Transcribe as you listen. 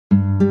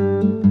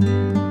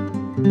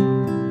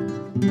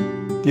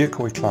Dear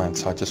koi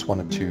clients, I just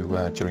wanted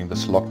to, during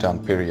this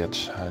lockdown period,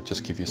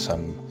 just give you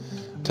some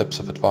tips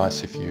of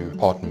advice, if you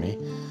pardon me,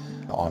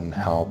 on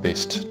how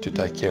best to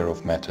take care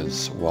of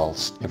matters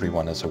whilst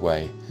everyone is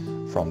away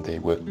from their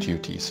work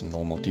duties and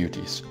normal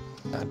duties.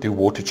 Do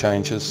water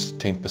changes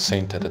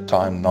 10% at a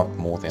time, not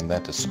more than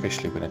that,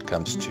 especially when it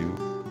comes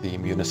to the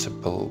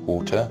municipal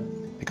water,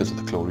 because of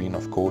the chlorine,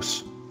 of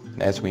course.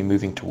 And as we're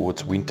moving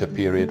towards winter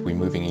period, we're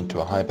moving into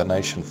a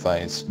hibernation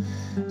phase.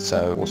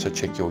 So also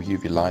check your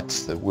UV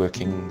lights, the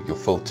working, your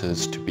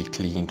filters to be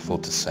cleaned,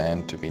 filter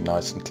sand to be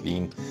nice and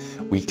clean,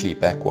 weekly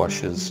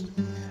backwashes.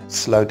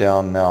 Slow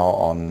down now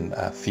on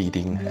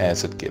feeding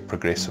as it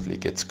progressively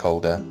gets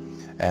colder.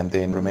 And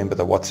then remember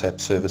the WhatsApp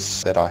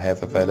service that I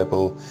have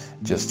available.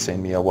 Just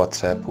send me a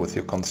WhatsApp with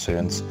your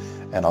concerns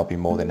and I'll be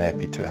more than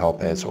happy to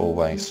help as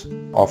always.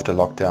 After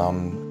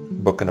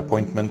lockdown, book an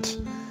appointment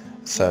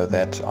so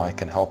that I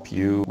can help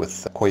you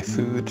with koi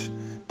food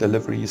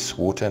deliveries,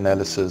 water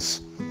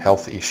analysis,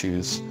 health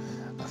issues,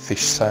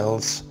 fish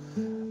sales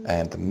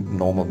and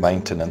normal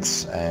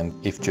maintenance. And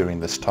if during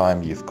this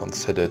time you've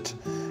considered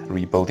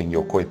rebuilding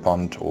your koi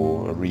pond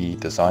or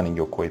redesigning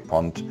your koi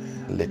pond,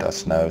 let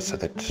us know so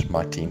that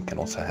my team can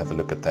also have a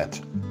look at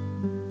that.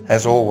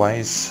 As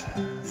always,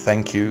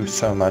 thank you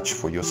so much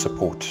for your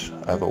support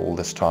over all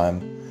this time,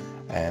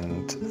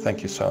 and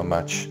thank you so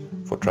much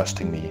for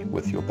trusting me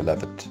with your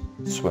beloved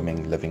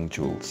swimming living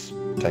jewels.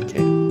 Take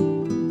care.